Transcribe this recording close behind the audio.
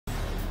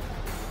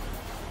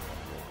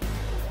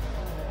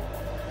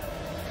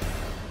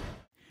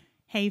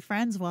Hey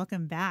friends,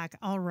 welcome back.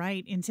 All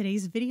right, in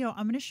today's video,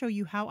 I'm going to show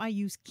you how I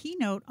use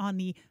Keynote on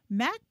the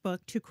MacBook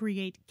to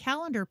create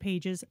calendar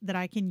pages that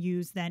I can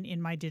use then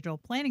in my digital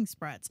planning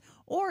spreads,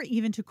 or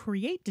even to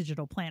create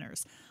digital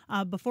planners.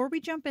 Before we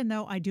jump in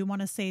though, I do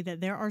want to say that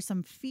there are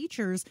some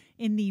features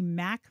in the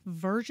Mac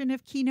version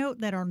of Keynote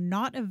that are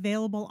not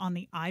available on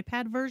the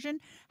iPad version.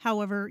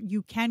 However,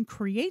 you can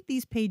create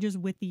these pages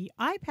with the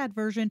iPad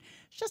version.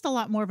 It's just a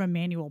lot more of a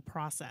manual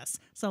process.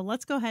 So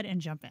let's go ahead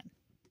and jump in.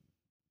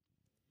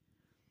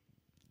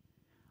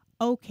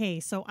 Okay,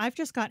 so I've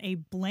just got a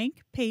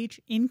blank page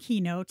in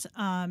Keynote.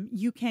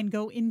 You can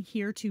go in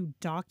here to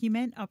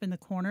Document up in the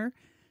corner,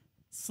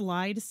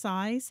 Slide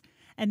Size,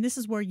 and this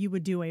is where you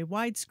would do a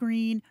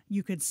widescreen.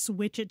 You could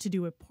switch it to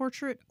do a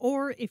portrait,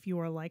 or if you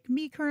are like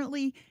me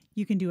currently,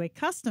 you can do a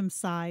custom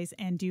size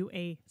and do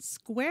a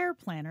square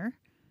planner.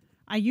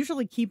 I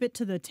usually keep it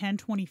to the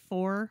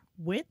 1024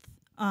 width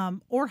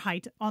or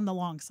height on the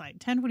long side,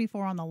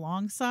 1024 on the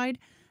long side.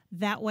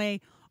 That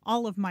way,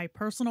 all of my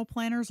personal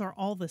planners are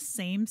all the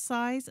same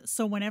size,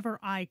 so whenever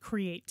I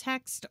create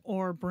text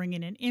or bring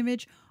in an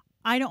image,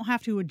 I don't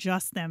have to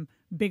adjust them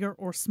bigger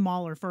or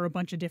smaller for a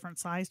bunch of different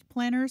sized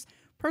planners.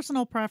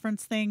 Personal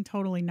preference thing,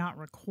 totally not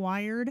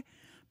required.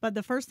 But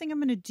the first thing I'm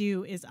going to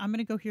do is I'm going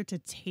to go here to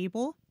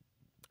Table,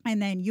 and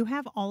then you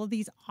have all of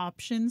these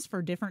options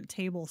for different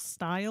table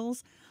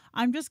styles.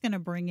 I'm just going to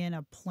bring in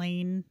a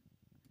plain,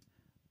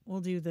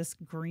 we'll do this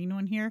green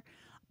one here.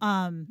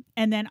 And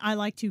then I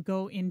like to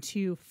go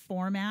into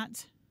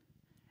Format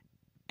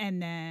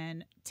and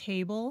then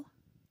Table.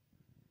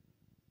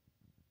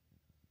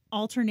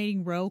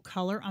 Alternating row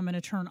color, I'm going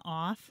to turn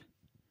off.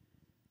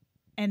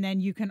 And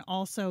then you can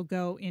also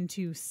go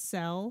into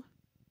Cell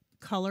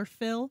Color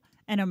Fill,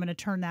 and I'm going to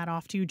turn that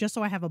off too, just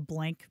so I have a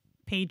blank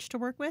page to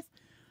work with.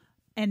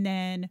 And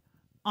then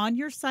on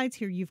your sides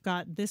here, you've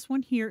got this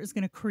one here is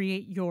going to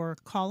create your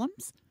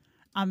columns.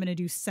 I'm going to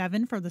do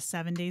 7 for the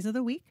 7 days of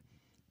the week.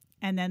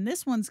 And then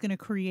this one's going to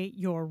create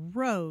your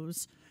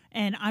rows.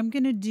 And I'm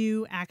going to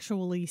do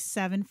actually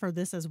 7 for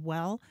this as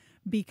well,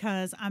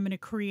 because I'm going to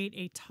create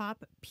a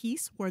top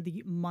piece where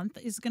the month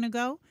is going to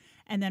go.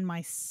 And then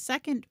my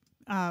second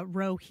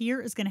row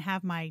here is going to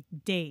have my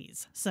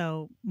days.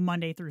 So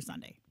Monday through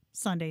Sunday,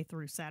 Sunday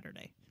through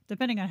Saturday,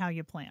 depending on how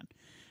you plan.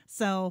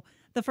 So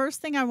the first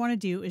thing I want to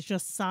do is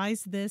just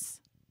size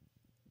this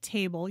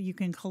table. You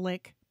can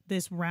click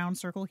this round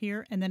circle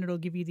here, and then it'll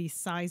give you these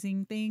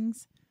sizing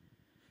things.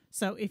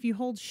 So if you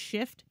hold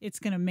Shift, it's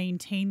going to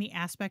maintain the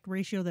aspect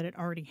ratio that it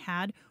already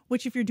had,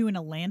 which if you're doing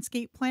a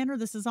landscape planner,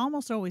 this is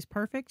almost always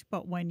perfect,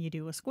 but when you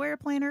do a square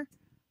planner,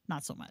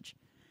 not so much.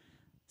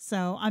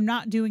 So I'm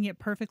not doing it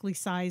perfectly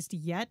sized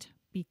yet,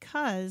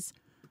 because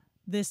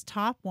this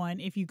top one,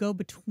 if you go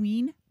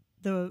between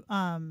the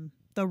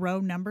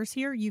row numbers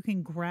here, you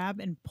can grab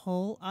and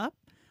pull up.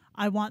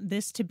 I want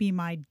this to be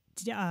my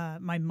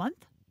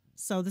month,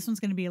 so this one's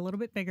going to be a little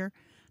bit bigger.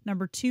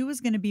 Number 2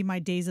 is going to be my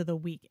days of the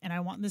week, and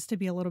I want this to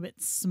be a little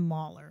bit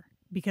smaller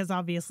because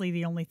obviously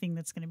the only thing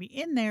that's going to be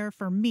in there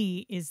for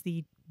me is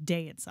the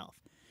day itself.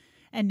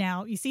 And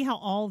now you see how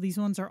all these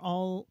ones are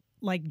all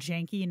like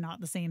janky and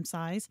not the same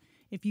size?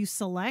 If you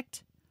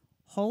select,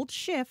 hold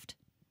Shift,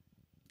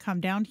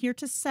 come down here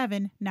to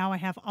 7, now I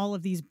have all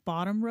of these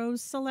bottom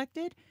rows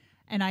selected,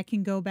 and I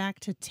can go back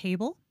to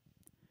Table,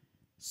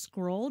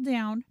 scroll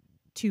down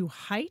to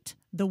Height.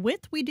 The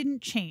width we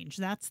didn't change,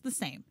 that's the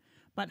same,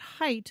 but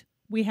height,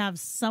 we have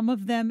some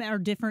of them are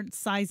different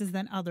sizes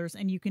than others,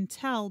 and you can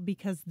tell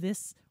because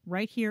this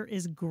right here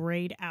is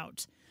grayed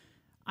out.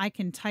 I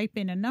can type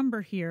in a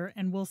number here,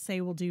 and we'll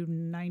say we'll do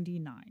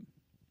 99.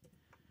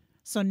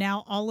 So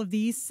now all of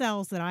these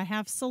cells that I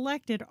have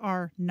selected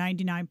are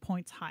 99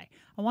 points high.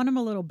 I want them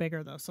a little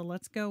bigger though, so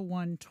let's go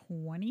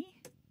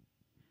 120,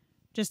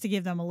 just to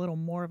give them a little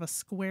more of a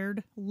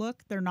squared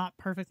look. They're not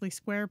perfectly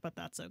square, but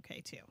that's okay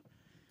too.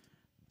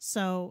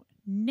 So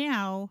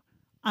now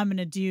I'm going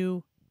to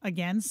do,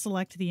 again,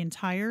 select the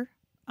entire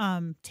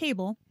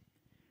table.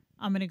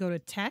 I'm going to go to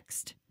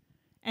Text,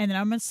 and then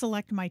I'm going to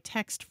select my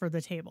text for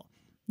the table.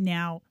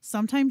 Now,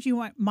 sometimes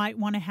you might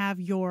want to have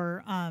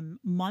your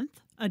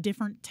month a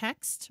different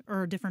text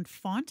or a different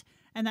font,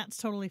 and that's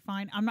totally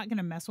fine. I'm not going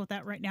to mess with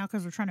that right now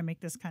because we're trying to make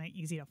this kind of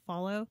easy to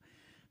follow.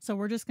 So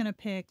we're just going to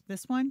pick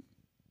this one,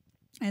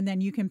 and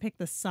then you can pick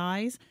the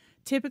size.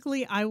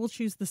 Typically, I will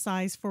choose the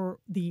size for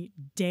the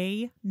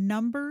day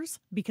numbers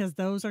because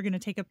those are going to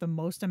take up the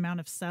most amount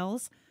of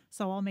cells.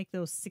 So I'll make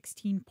those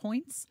 16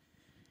 points.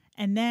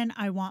 And then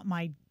I want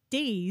my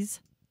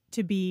days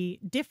to be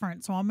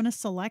different. So I'm going to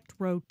select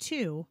row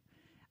 2.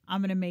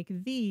 I'm going to make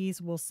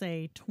these, we'll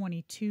say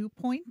 22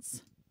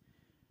 points.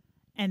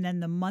 And then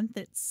the month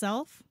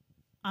itself,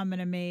 I'm going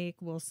to make,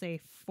 we'll say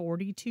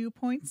 42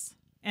 points.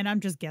 And I'm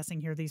just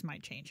guessing here, these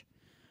might change.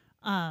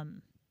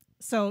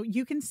 So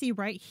you can see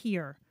right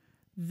here,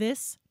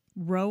 this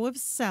row of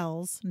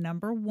cells,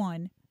 number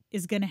 1,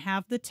 is going to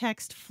have the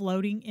text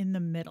floating in the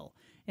middle.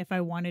 If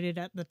I wanted it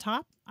at the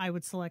top, I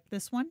would select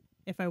this one.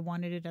 If I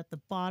wanted it at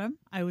the bottom,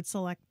 I would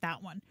select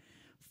that one.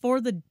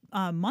 For the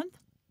month,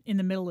 in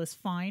the middle is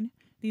fine.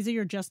 These are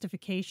your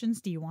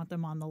justifications. Do you want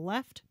them on the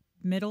left,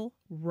 middle,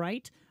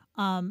 right?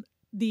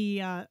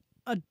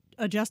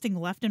 Adjusting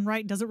left and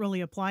right doesn't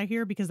really apply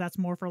here because that's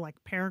more for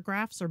like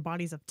paragraphs or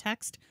bodies of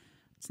text.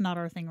 It's not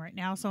our thing right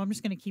now, so I'm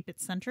just going to keep it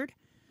centered.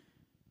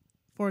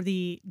 For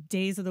the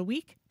days of the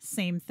week,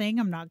 same thing.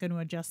 I'm not going to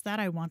adjust that.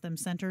 I want them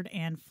centered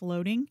and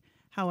floating.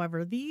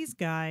 However, these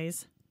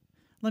guys,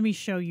 let me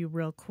show you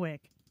real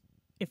quick.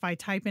 If I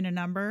type in a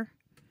number,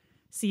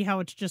 see how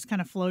it's just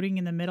kind of floating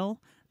in the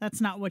middle?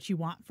 That's not what you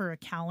want for a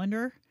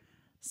calendar.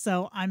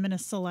 So I'm going to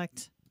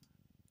select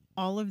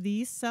all of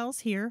these cells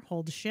here,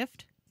 hold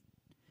Shift,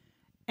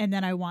 and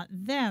then I want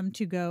them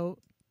to go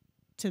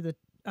to the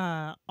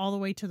all the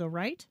way to the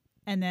right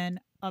and then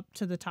up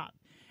to the top.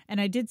 And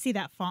I did see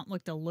that font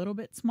looked a little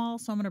bit small,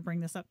 so I'm going to bring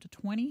this up to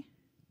 20.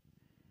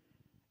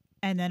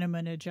 And then I'm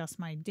going to adjust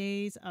my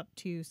days up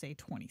to, say,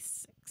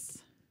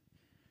 26.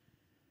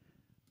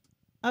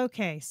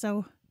 Okay,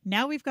 so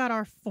now we've got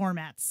our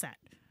format set.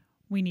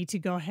 We need to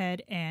go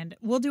ahead and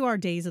we'll do our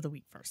days of the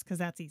week first because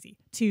that's easy.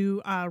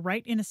 To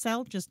write in a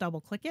cell, just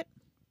double click it.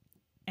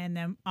 And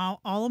then all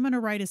I'm going to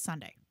write is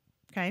Sunday.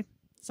 Okay,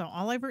 so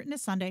all I've written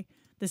is Sunday.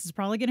 This is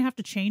probably going to have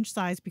to change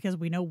size because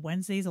we know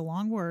Wednesday's a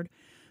long word.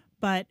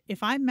 But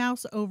if I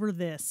mouse over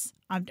this,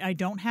 I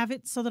don't have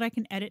it so that I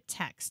can edit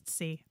text.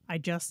 See, I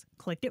just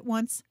clicked it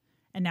once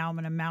and now I'm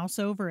going to mouse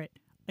over it.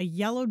 A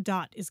yellow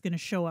dot is going to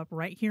show up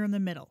right here in the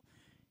middle.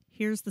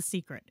 Here's the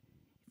secret.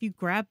 If you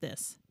grab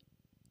this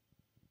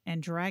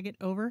and drag it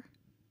over,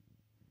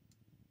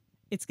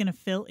 it's going to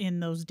fill in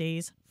those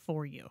days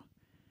for you.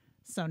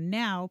 So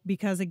now,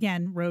 because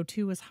again, row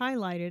 2 is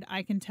highlighted,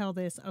 I can tell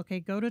this, okay,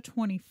 go to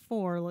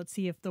 24. Let's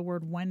see if the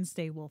word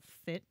Wednesday will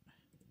fit.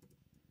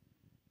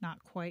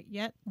 Not quite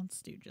yet.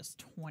 Let's do just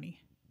 20.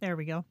 There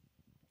we go.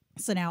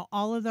 So now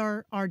all of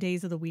our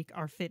days of the week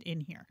are fit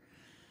in here.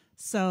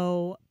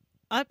 So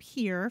up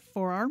here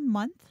for our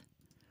month,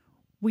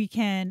 we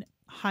can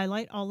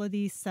highlight all of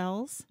these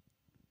cells,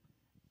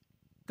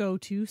 go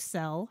to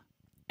cell,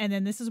 and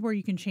then this is where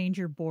you can change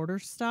your border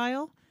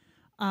style.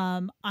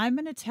 I'm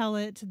going to tell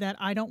it that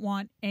I don't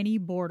want any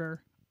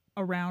border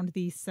around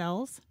these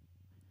cells.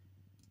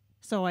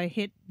 So I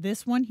hit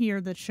this one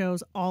here that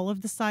shows all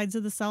of the sides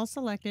of the cell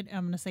selected.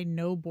 I'm going to say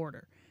no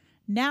border.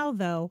 Now,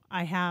 though,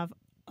 I have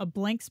a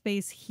blank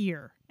space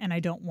here, and I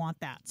don't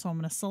want that. So I'm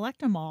going to select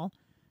them all,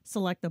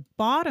 select the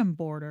bottom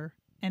border,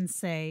 and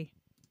say,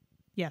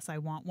 yes, I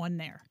want one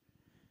there.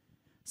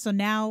 So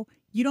now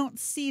you don't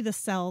see the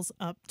cells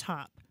up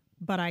top,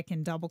 but I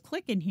can double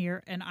click in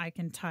here and I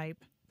can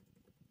type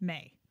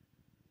May.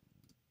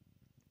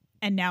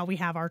 And now we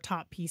have our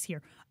top piece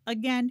here.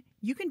 Again,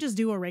 you can just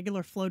do a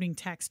regular floating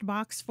text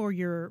box for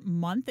your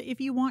month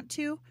if you want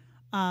to.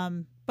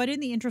 But in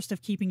the interest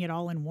of keeping it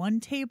all in one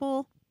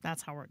table,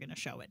 that's how we're going to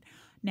show it.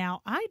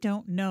 Now, I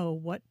don't know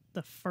what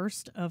the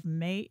 1st of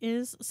May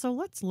is, so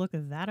let's look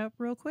that up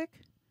real quick.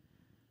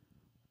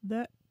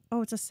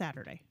 Oh, it's a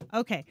Saturday.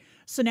 Okay,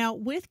 so now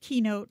with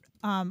Keynote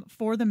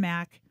for the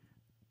Mac,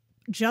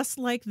 just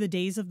like the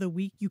days of the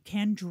week, you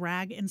can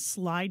drag and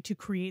slide to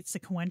create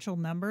sequential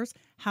numbers.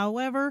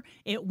 However,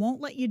 it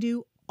won't let you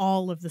do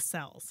all of the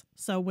cells.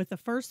 So with the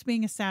 1st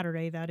being a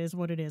Saturday, that is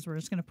what it is. We're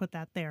just going to put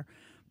that there.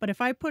 But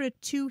if I put a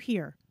 2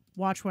 here,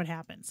 watch what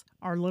happens.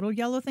 Our little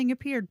yellow thing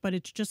appeared, but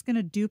it's just going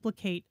to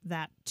duplicate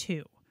that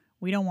 2.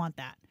 We don't want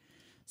that.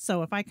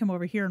 So if I come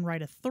over here and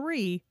write a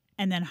 3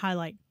 and then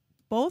highlight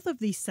both of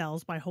these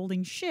cells by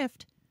holding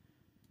Shift,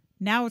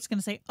 now it's going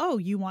to say, oh,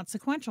 you want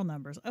sequential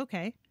numbers.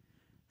 Okay.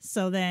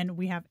 So then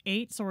we have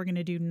 8, so we're going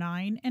to do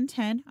 9 and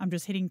 10. I'm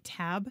just hitting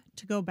Tab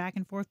to go back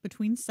and forth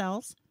between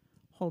cells.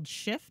 Hold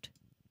Shift,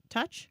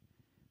 touch,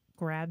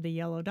 grab the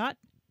yellow dot,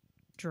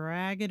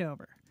 drag it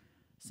over.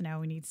 So now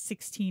we need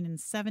 16 and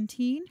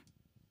 17.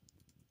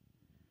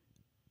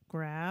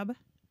 Grab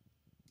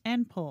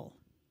and pull.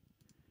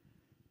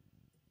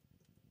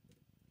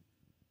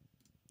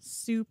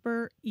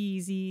 Super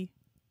easy.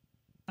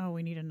 Oh,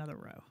 we need another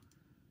row.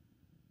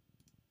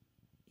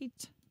 8.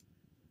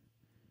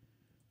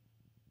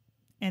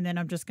 And then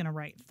I'm just going to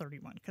write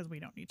 31 because we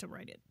don't need to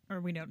write it,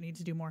 or we don't need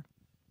to do more.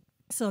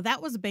 So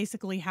that was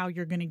basically how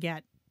you're going to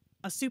get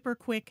a super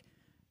quick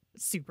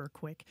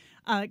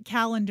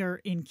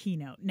calendar in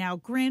Keynote. Now,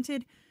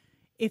 granted,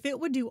 if it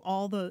would do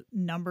all the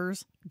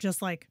numbers,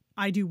 just like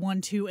I do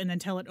 1, 2, and then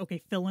tell it,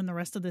 okay, fill in the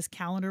rest of this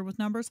calendar with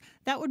numbers,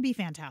 that would be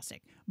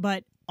fantastic.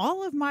 But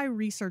all of my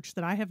research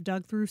that I have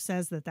dug through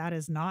says that that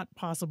is not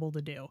possible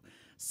to do.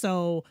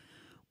 So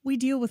we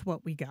deal with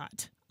what we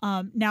got.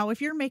 Now,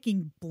 if you're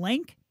making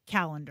blank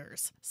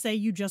calendars, say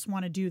you just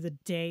want to do the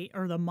day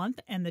or the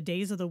month and the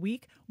days of the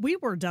week, we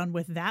were done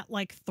with that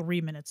like 3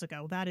 minutes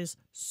ago. That is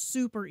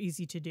super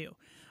easy to do.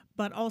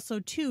 But also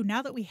too,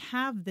 now that we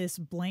have this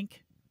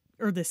blank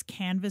or this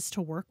canvas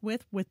to work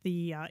with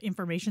the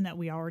information that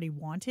we already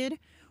wanted,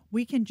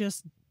 we can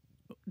just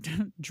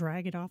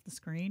drag it off the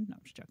screen. No,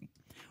 I'm just joking.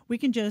 We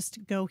can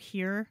just go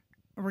here.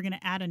 We're going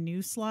to add a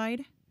new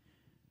slide.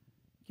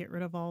 Get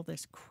rid of all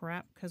this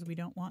crap because we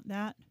don't want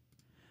that.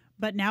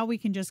 But now we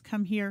can just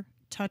come here,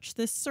 touch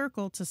this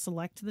circle to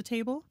select the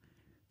table,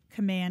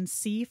 Command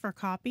C for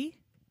copy,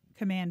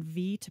 Command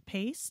V to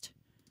paste,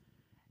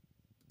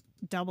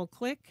 double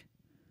click,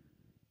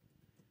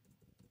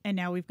 and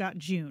now we've got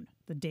June.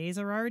 The days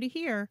are already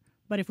here,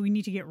 but if we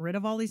need to get rid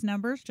of all these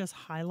numbers, just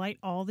highlight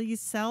all these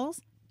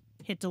cells,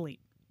 hit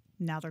delete.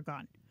 Now they're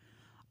gone.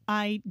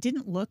 I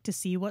didn't look to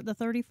see what the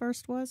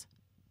 31st was.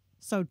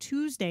 So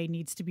Tuesday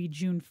needs to be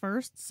June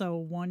 1st. So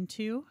 1,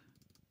 2,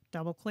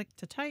 double click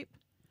to type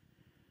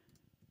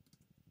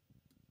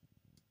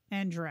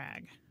and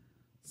drag.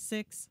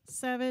 6,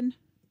 7,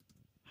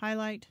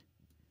 highlight,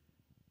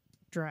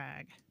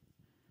 drag.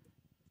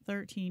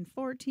 13,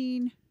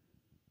 14,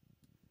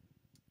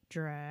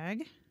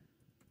 drag.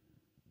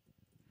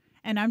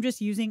 And I'm just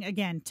using,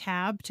 again,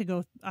 tab to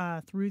go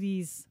through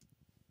these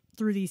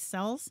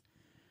cells.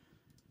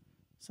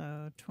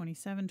 So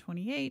 27,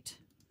 28,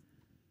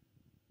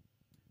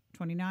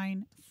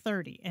 29,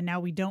 30. And now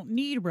we don't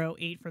need row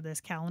 8 for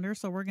this calendar,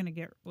 so we're going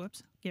to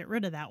get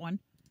rid of that one.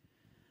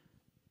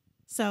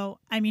 So,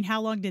 I mean,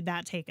 how long did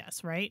that take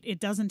us, right? It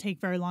doesn't take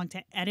very long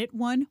to edit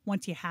one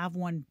once you have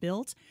one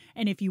built.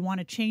 And if you want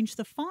to change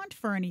the font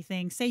for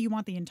anything, say you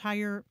want the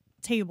entire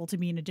table to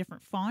be in a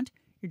different font,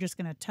 you're just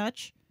going to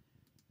touch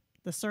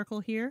the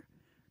circle here,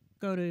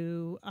 go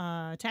to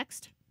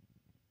text,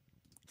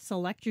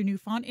 select your new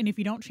font, and if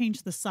you don't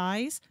change the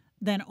size,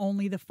 then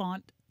only the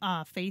font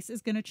face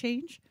is going to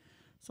change.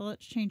 So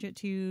let's change it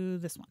to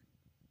this one.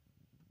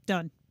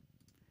 Done.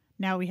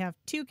 Now we have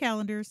 2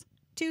 calendars,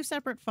 2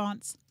 separate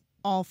fonts,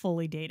 all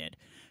fully dated.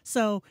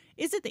 So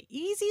is it the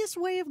easiest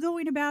way of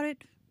going about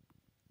it?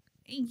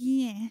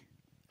 Yeah.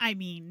 I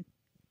mean,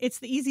 it's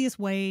the easiest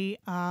way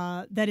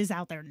that is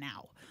out there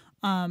now.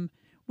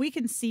 We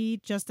can see,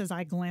 just as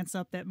I glance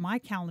up, that my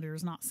calendar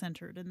is not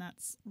centered, and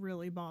that's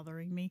really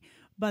bothering me.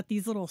 But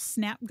these little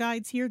snap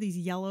guides here, this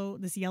yellow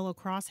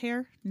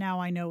crosshair, now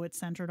I know it's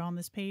centered on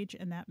this page,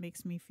 and that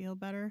makes me feel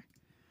better.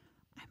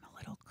 I'm a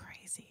little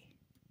crazy,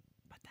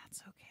 but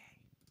that's okay.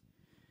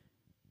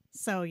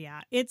 So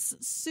yeah, it's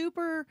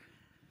simple,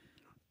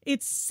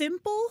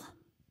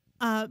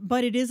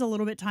 but it is a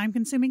little bit time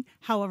consuming.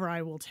 However,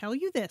 I will tell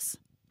you this.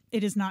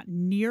 It is not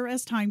near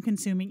as time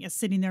consuming as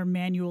sitting there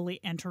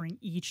manually entering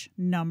each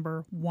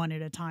number one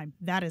at a time.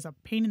 That is a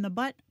pain in the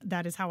butt.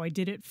 That is how I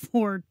did it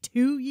for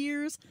 2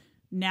 years.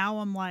 Now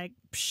I'm like,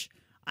 psh,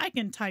 I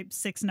can type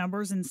 6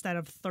 numbers instead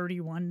of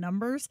 31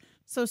 numbers.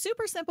 So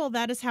super simple.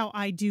 That is how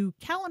I do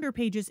calendar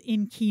pages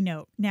in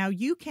Keynote. Now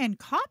you can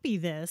copy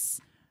this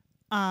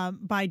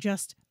by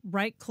just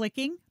right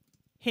clicking,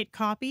 hit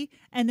copy,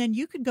 and then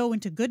you could go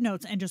into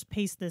Goodnotes and just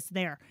paste this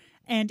there.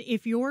 And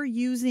if you're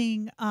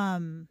using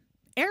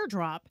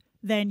AirDrop,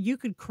 then you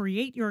could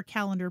create your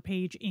calendar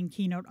page in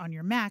Keynote on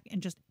your Mac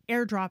and just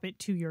AirDrop it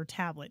to your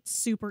tablet.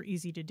 Super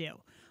easy to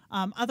do.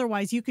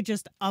 Otherwise, you could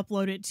just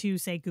upload it to,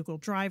 say, Google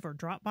Drive or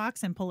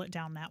Dropbox and pull it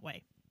down that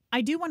way.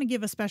 I do want to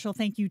give a special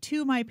thank you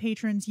to my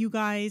patrons. You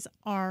guys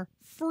are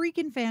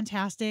freaking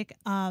fantastic.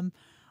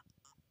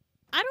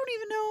 I don't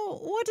even know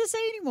what to say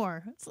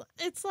anymore.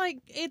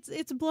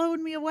 It's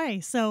blowing me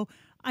away. So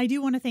I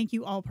do want to thank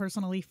you all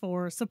personally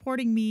for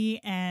supporting me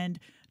and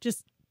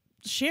just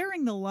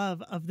sharing the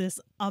love of this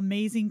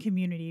amazing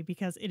community,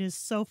 because it is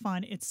so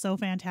fun. It's so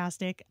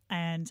fantastic.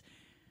 And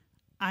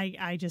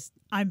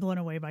I'm blown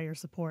away by your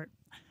support.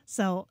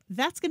 So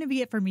that's going to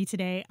be it for me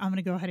today. I'm going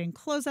to go ahead and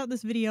close out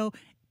this video.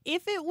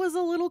 If it was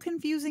a little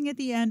confusing at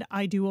the end,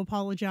 I do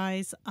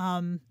apologize.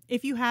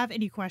 If you have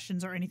any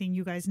questions or anything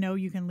you guys know,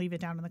 you can leave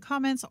it down in the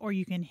comments, or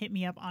you can hit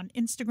me up on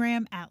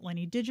Instagram at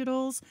Lenny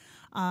Digitals.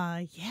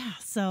 Yeah,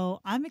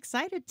 so I'm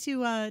excited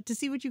to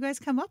see what you guys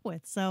come up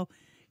with. So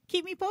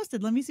keep me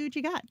posted. Let me see what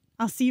you got.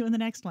 I'll see you in the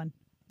next one.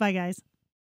 Bye, guys.